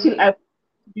Mm-hmm. until I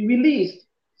be released.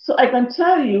 So I can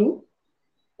tell you,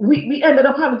 we ended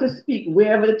up having to speak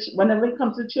whenever it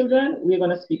comes to children, we're going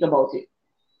to speak about it.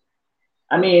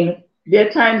 I mean, there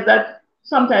are times that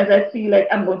sometimes I feel like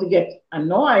I'm going to get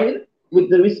annoyed with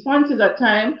the responses at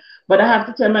times, but I have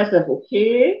to tell myself,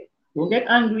 okay, don't get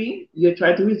angry. You're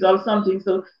trying to resolve something.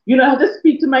 So, I have to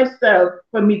speak to myself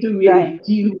for me to really Right.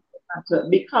 deal with the matter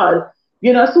because,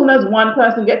 as soon as one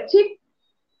person gets ticked,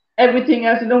 everything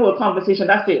else in the whole conversation,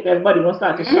 that's it. Everybody will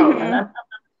start to shout. And I'm Mm-hmm.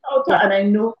 a shouter, Yeah. and I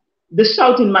know the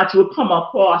shouting match will come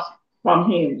across from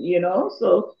him.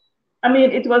 So, I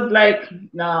mean, it was like,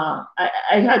 nah,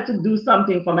 I had to do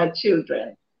something for my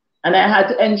children. And I had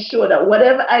to ensure that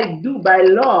whatever I do by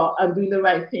law, I'm doing the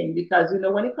right thing. Because,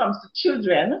 when it comes to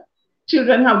children,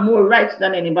 children have more rights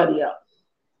than anybody else,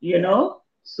 you Yeah. know?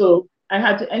 So I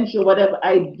had to ensure whatever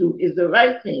I do is the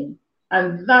right thing.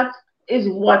 And that is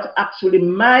what actually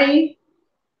my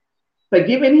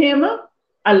forgiving him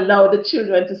allowed the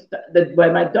children to start,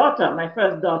 my daughter, my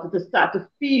first daughter, to start to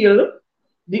feel.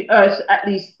 the urge to at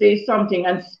least say something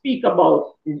and speak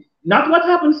about not what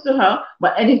happens to her,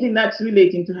 but anything that's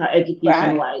relating to her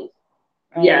education Right. wise.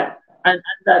 Right. Yeah. And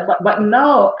that, but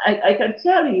now I can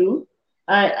tell you,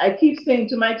 I keep saying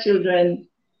to my children,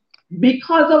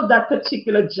 because of that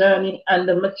particular journey and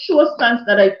the mature stance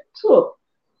that I took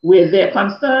where they're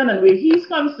concerned and where he's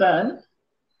concerned,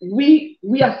 we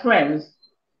are friends.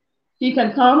 He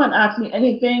can come and ask me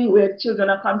anything where children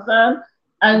are concerned.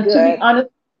 And to be Good. honest,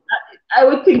 I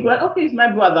would think, well, okay, it's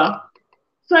my brother.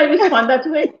 So I respond that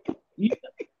way. You,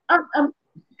 I'm,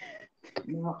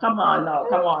 no, come on now,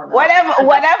 come on now.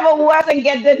 Whatever works and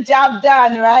get the job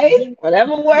done, right?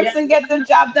 Whatever Yeah, works and get the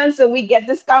job done, so we get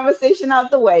this conversation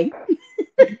out the way.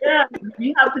 yeah,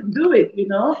 we have to do it,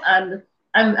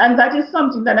 and that is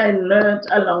something that I learned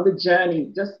along the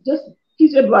journey. Just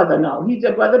he's your brother now. He's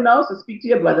your brother now, so speak to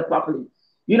your brother properly.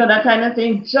 That kind of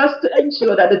thing, just to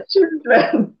ensure that the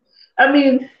children, I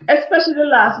mean, especially the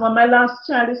last one, my last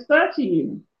child is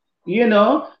 13.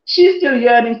 She's still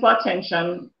yearning for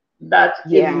attention. That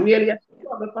is Yeah. really a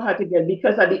struggle for her to get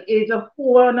because at the age of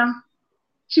 4 now,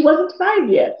 she wasn't 5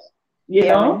 yet, you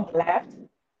Yeah, when know. he left.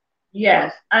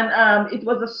 Yes, and it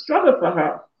was a struggle for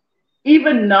her.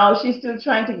 Even now, she's still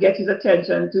trying to get his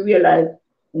attention to realize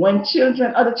when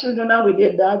other children are with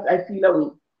their dads, I feel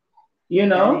away. You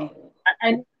know, Right.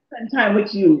 I need to spend time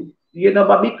with you.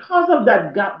 But because of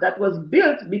that gap that was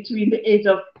built between the age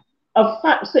of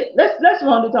five, say, let's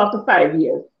round it off to 5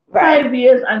 years, Right. 5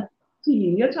 years and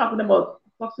 15. You're talking about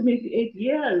approximately 8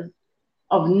 years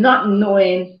of not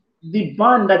knowing the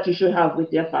bond that you should have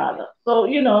with your father. So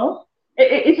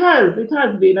it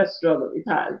has been a struggle. It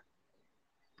has.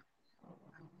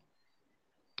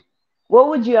 What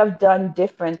would you have done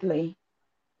differently?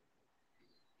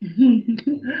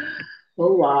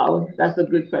 Oh wow, that's a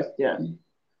good question.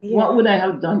 What Yeah. would I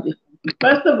have done differently?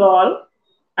 First of all,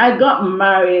 I got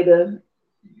married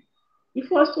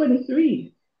before I was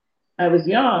 23. I was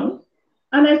young.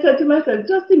 And I said to myself,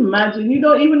 just imagine, you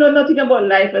don't even know nothing about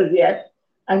life as yet,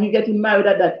 and you're getting married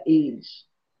at that age.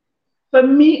 For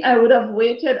me, I would have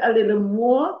waited a little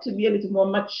more to be a little more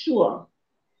mature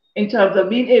in terms of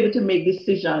being able to make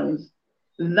decisions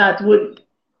that would,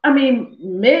 I mean,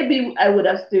 maybe I would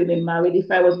have still been married if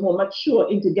I was more mature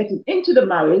into getting into the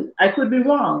marriage. I could be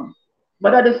wrong.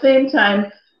 But at the same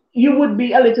time, you would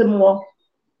be a little more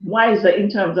wiser in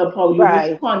terms of how you Right.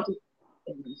 respond to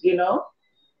things.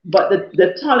 But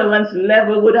the tolerance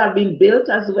level would have been built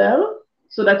as well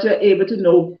so that you're able to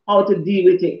know how to deal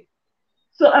with it.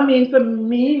 So, I mean, for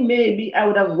me, maybe I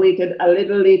would have waited a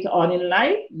little later on in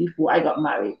life before I got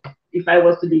married if I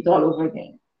was to do it all over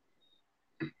again.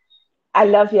 I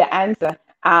love your answer.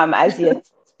 As you're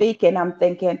speaking, I'm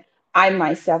thinking, I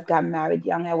myself got married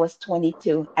young. I was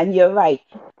 22. And you're right.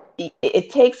 It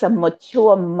takes a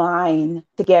mature mind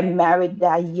to get married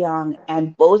that young,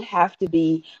 and both have to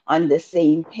be on the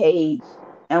same page.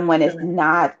 And when it's Correct.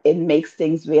 not, it makes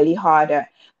things really harder.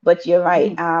 But you're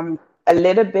right. Mhm. A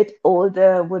little bit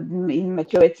older would mean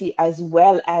maturity, as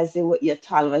well as your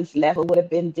tolerance level would have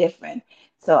been different.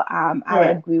 So I Correct.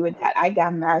 agree with that. I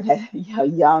got married at a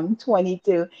young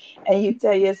 22, and you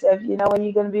tell yourself, when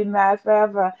you're going to be married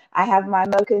forever, I have my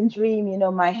American dream,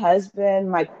 my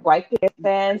husband, my white picket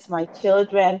fence, my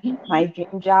children, my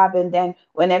dream job. And then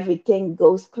when everything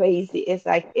goes crazy, it's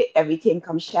like everything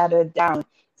comes shattered down.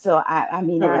 So I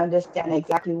mean, I Correct. understand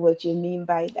exactly what you mean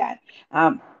by that.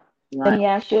 Um, Let Right. me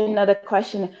ask you another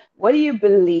question. What do you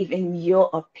believe, in your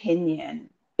opinion,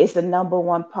 is the number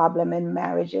one problem in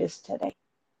marriages today?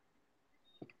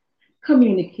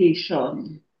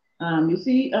 Communication. You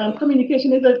see, Yeah.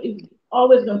 communication is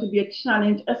always going to be a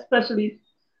challenge, especially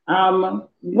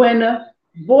when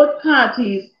both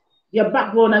parties, your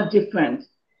background are different.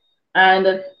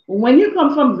 And when you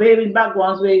come from varying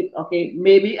backgrounds, where, okay,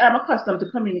 maybe I'm accustomed to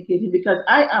communicating because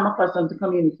I am accustomed to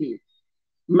communicate.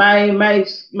 My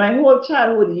whole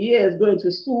childhood years going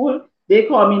to school, they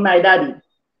call me my daddy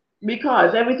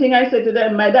because everything I say to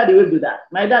them, my daddy will do that.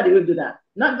 My daddy will do that.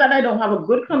 Not that I don't have a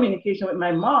good communication with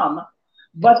my mom,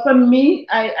 but for me,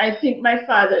 I think my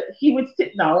father, he would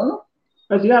sit down,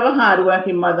 because you have a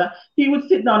hard-working mother, he would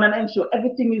sit down and ensure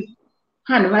everything is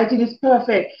handwriting is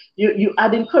perfect. You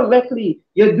adding correctly.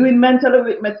 You're doing mental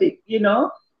arithmetic.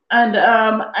 And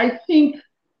I think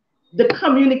the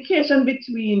communication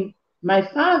between my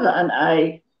father and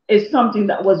I is something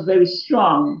that was very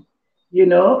strong.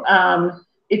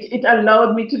 It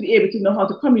allowed me to be able to know how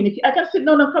to communicate. I can sit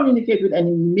down and communicate with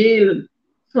any male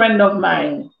friend of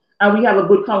mine, and we have a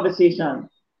good conversation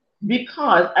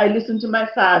because I listen to my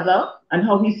father and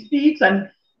how he speaks and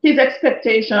his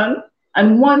expectation.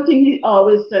 And one thing he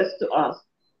always says to us: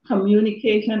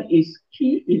 communication is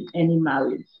key in any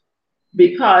marriage.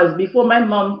 Because before my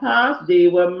mom passed, they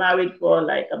were married for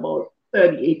like about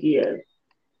 38 years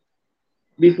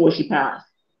before she passed,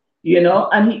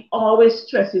 and he always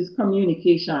stresses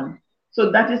communication.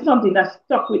 So that is something that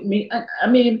stuck with me. And I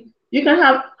mean, you can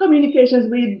have communication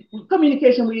where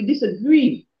you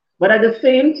disagree, but at the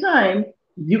same time,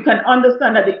 you can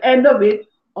understand at the end of it,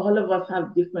 all of us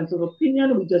have difference of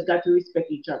opinion. We just got to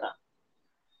respect each other.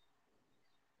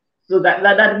 So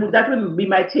that would be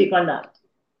my take on that.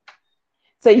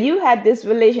 So you had this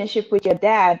relationship with your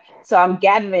dad. So I'm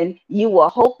gathering you were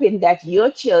hoping that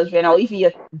your children or even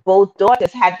your both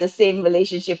daughters had the same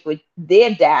relationship with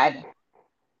their dad.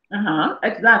 Uh-huh,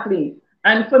 exactly.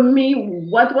 And for me,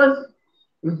 what was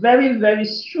very, very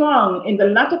strong in the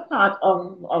latter part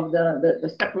of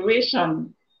the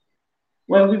separation,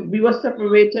 when we were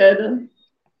separated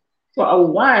for a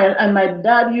while, and my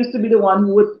dad used to be the one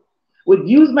who would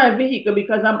use my vehicle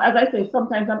because as I say,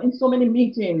 sometimes I'm in so many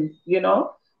meetings,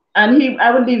 and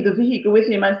I would leave the vehicle with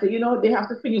him and say, they have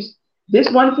to finish, this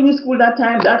one finished school that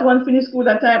time, that one finished school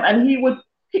that time, and he would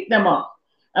pick them up.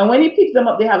 And when he picks them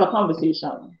up, they have a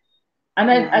conversation. And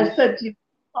I Nice. said to you,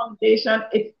 foundation,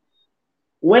 it's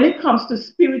when it comes to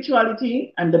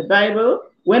spirituality and the Bible,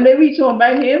 when they reach home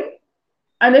by him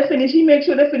and they finish, he makes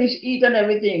sure they finish, eat and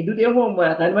everything, do their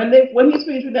homework. And when he's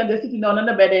finished with them, they're sitting down on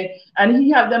the bed and he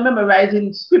have them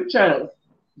memorizing scriptures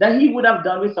that he would have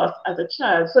done with us as a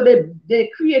child. So they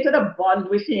created a bond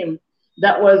with him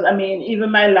that was, I mean,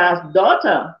 even my last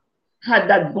daughter had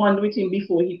that bond with him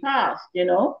before he passed.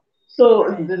 So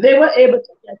Right. they were able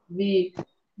to get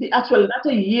the actual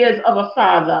latter years of a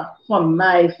father from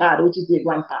my father, which is their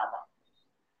grandfather.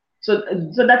 So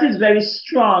that is very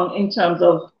strong in terms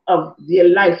of their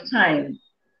lifetime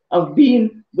of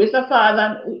being with a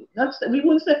father. We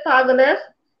wouldn't say fatherless,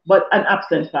 but an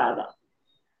absent father.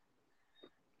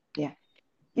 Yeah.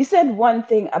 You said one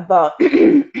thing about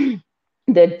the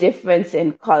difference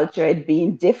in culture, it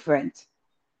being different.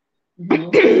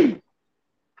 Mm-hmm.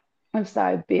 I'm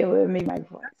sorry, bear with me, my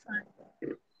voice.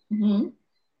 Mm-hmm.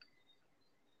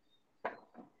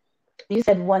 You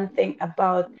said one thing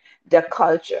about the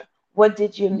culture. What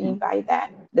did you Mm-hmm. mean by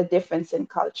that? The difference in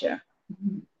culture.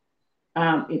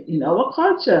 In our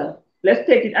culture, let's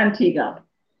take it Antigua,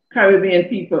 Caribbean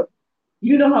people.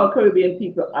 You know how Caribbean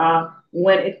people are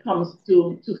when it comes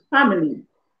to family.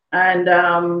 And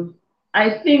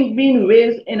I think being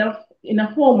raised in a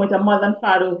home with a mother and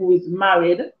father who is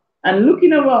married and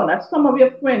looking around at some of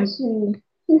your friends who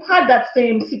had that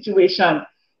same situation,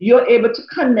 you're able to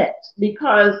connect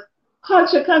because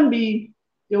culture can be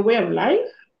your way of life.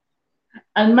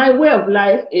 And my way of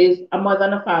life is a mother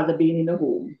and a father being in a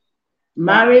home,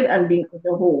 Right. married and being in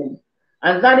a home.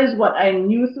 And that is what I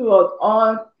knew throughout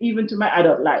all, even to my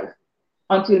adult life,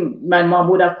 until my mom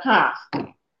would have passed.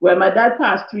 Well, my dad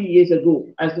passed 3 years ago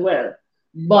as well.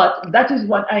 But that is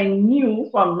what I knew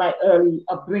from my early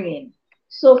upbringing.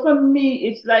 So for me,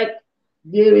 it's like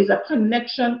there is a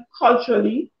connection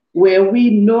culturally where we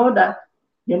know that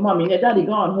your mommy, your daddy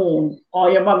gone home,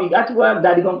 or your mommy got to work,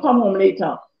 daddy gonna come home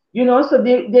later. So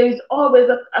there is always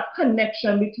a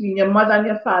connection between your mother and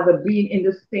your father being in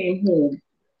the same home.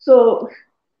 So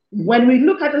when we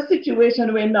look at a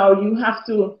situation where now you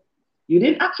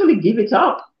didn't actually give it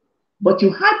up, but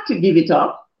you had to give it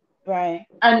up, Right.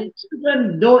 and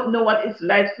children don't know what it's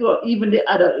like for even the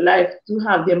adult life to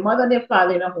have their mother and their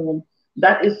father in a home.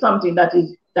 That is something that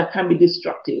can be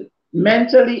destructive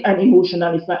mentally and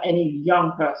emotionally for any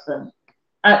young person.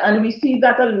 And we see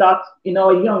that a lot in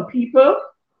our young people,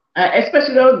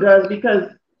 especially our girls, because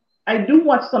I do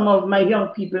watch some of my young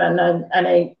people and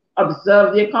I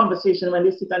observe their conversation when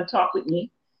they sit and talk with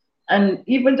me. And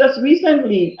even just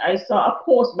recently, I saw a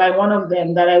post by one of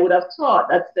them that I would have thought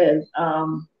that says,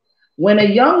 when a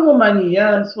young woman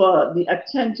yearns for the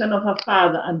attention of her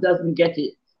father and doesn't get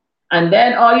it, and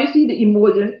then all you see the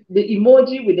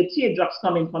emoji with the teardrops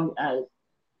coming from the eyes.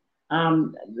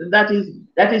 Um, that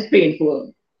is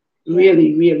painful, Yeah.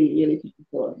 really, really, really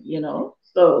painful.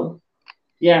 So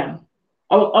yeah,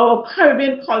 our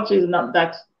Caribbean culture is not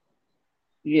that.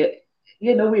 Yeah,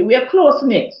 we are close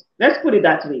knit. Let's put it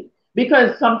that way.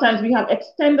 Because sometimes we have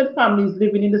extended families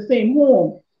living in the same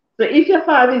home. So if your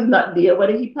father is not there,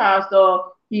 whether he passed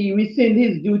or he rescinded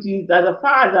his duties as a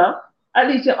father, at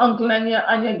least your uncle and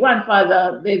your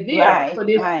grandfather, they're there. Right. So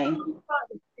there's Right. some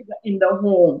father figure in the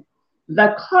home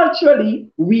that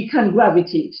culturally we can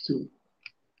gravitate to.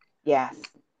 Yes.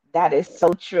 That is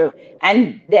so true.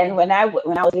 And then when I was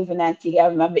living in Antigua, I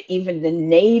remember even the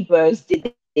neighbors did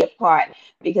their part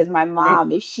because my mom, Right?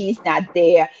 if she's not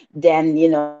there, then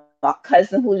a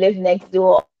cousin who lived next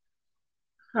door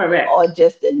or or Correct. just a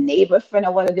neighbor friend or whatever,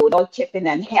 they would all chip in and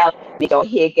help make sure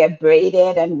hair get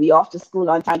braided and we off to school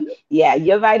on time. Yeah,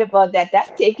 you're right about that.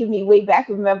 That's taking me way back,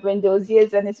 remembering those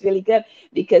years, and it's really good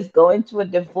because going through a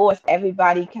divorce,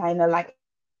 everybody kind of like,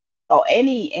 or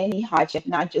any hardship,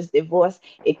 not just divorce,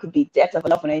 it could be death of a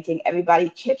loved one or anything. Everybody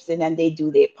chips in and they do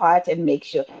their part and make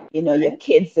sure your Right.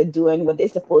 kids are doing what they're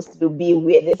supposed to do, be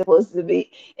where they're supposed to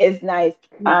be. It's nice.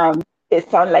 Right. It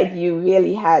sounded like you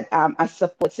really had a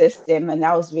support system, and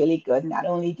that was really good. Not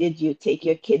only did you take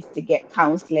your kids to get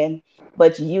counseling,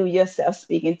 but you yourself,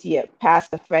 speaking to your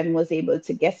pastor friend, was able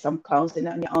to get some counseling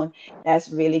on your own. That's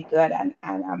really good, and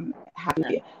I'm happy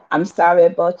for you. I'm sorry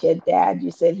about your dad.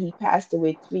 You said he passed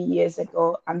away 3 years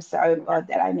ago. I'm sorry about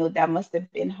that. I know that must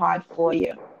have been hard for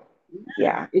you.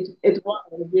 Yeah. It was,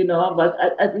 but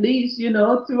at least,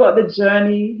 throughout the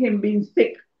journey, him being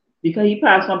sick, because he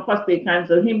passed from prostate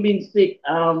cancer, him being sick,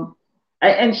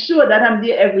 I ensure that I'm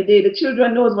there every day. The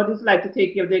children knows what it's like to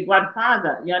take care of their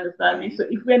grandfather. You understand me? Right. So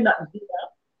if we're not there,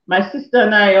 my sister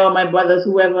and I or my brothers,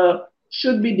 whoever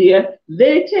should be there,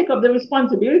 they take up the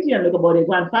responsibility and look about their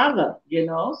grandfather.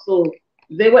 So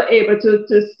they were able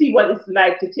to see what it's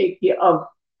like to take care of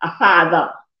a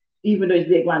father, even though it's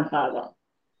their grandfather.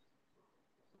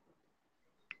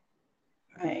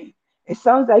 Right. It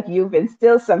sounds like you've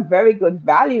instilled some very good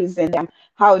values in them,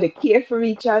 how to care for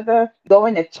each other,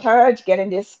 going to church, getting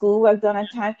their schoolwork done on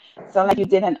time. Sound like you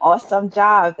did an awesome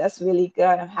job. That's really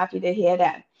good. I'm happy to hear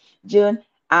that. June,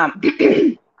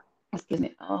 excuse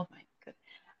me. Oh my God.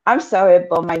 I'm sorry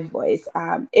about my voice.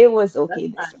 It was That's okay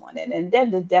fine. this morning, and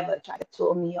then the devil tried to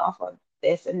throw me off of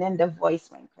this, and then the voice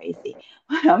went crazy.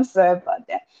 I'm sorry about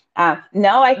that.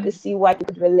 Now I could see why you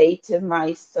could relate to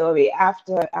my story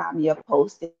after your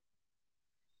post and you put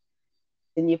on Facebook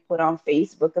about you being able to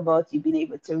relate to my book,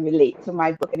 and it was really good.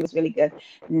 Now I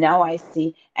see, and it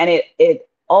always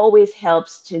helps to know,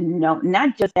 not just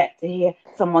that to hear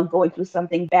someone going through something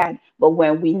bad, but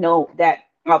when we know that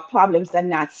our problems are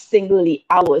not singly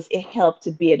ours, it helped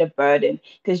to bear the burden.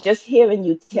 Because just hearing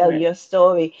you tell Correct. your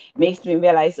story makes me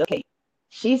realize, okay,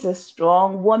 she's a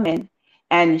strong woman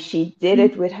and she did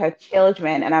it with her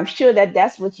children. And I'm sure that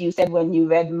that's what you said when you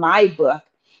read my book,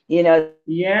 that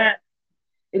Yeah,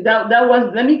 that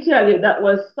was. Let me tell you, that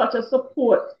was such a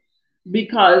support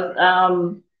because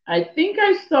I think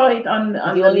I saw it on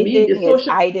the the only media, thing is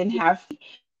social I didn't have,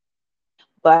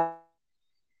 but at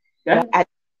media. least you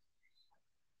had your family.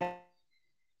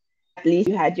 Yeah, we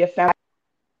froze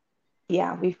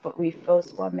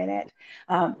for a minute.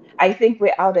 I think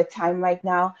we're out of time right now, but I just want to tell you,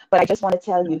 thank you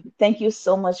so much for sharing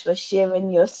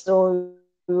your story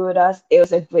with us. It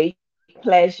was a great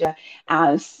pleasure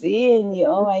seeing you.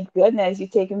 Oh my goodness, you're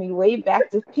taking me way back to peer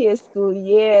school years.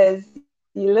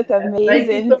 You look amazing too.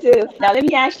 Thank you Now so let me much.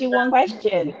 ask you one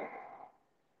question.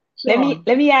 Let Sean.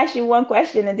 me ask you one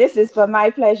question, and this is for my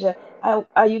pleasure.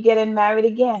 Are you getting married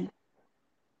again?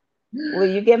 Will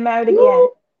you get married again? Woo!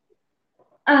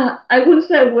 I wouldn't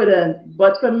say I wouldn't,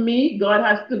 but for me, God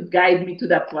has to guide me to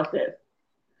that process.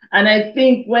 And I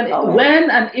think Oh, when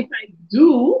and if I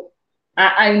do,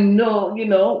 I know,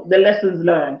 the lessons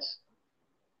learned.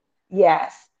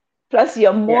 yes. Plus,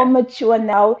 you're more Yes, mature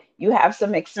now. You have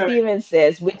some correct.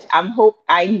 experiences, which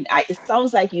I it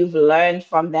sounds like you've learned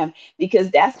from them because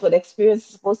that's what experience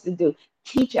is supposed to do.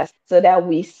 Teach us so that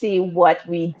we see what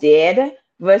we did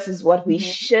versus what we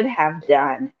Hmm. should have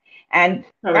done. And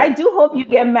I Correct. do hope you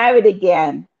get married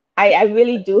again. I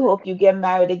really do hope you get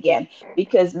married again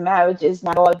because marriage is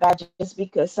not all bad just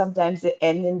because sometimes the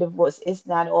end in divorce is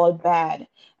not all bad.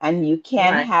 And you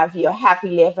can Right. have your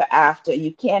happily ever after.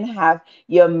 You can have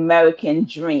your American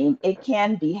dream. It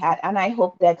can be had, and I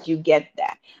hope that you get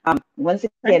that. Once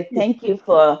again, Thank you. thank you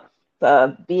for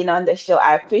being on the show.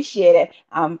 I appreciate it.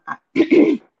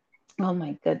 Oh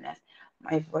my goodness,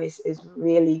 my voice is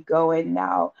really going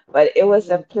now, but it was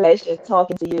a pleasure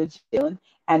talking to you, June,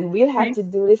 and we'll have Thank to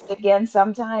do this again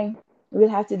sometime. We'll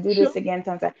have to do Sure. this again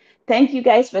sometime. Thank you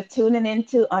guys for tuning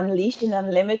into Unleashing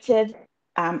Unlimited.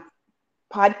 Um,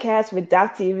 podcast with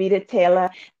Dr. Eurita Taylor.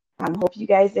 Hope you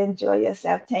guys enjoy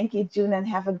yourself. Thank you, June, and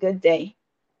have a good day.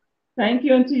 Thank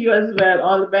you, and to you as well.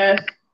 All the best.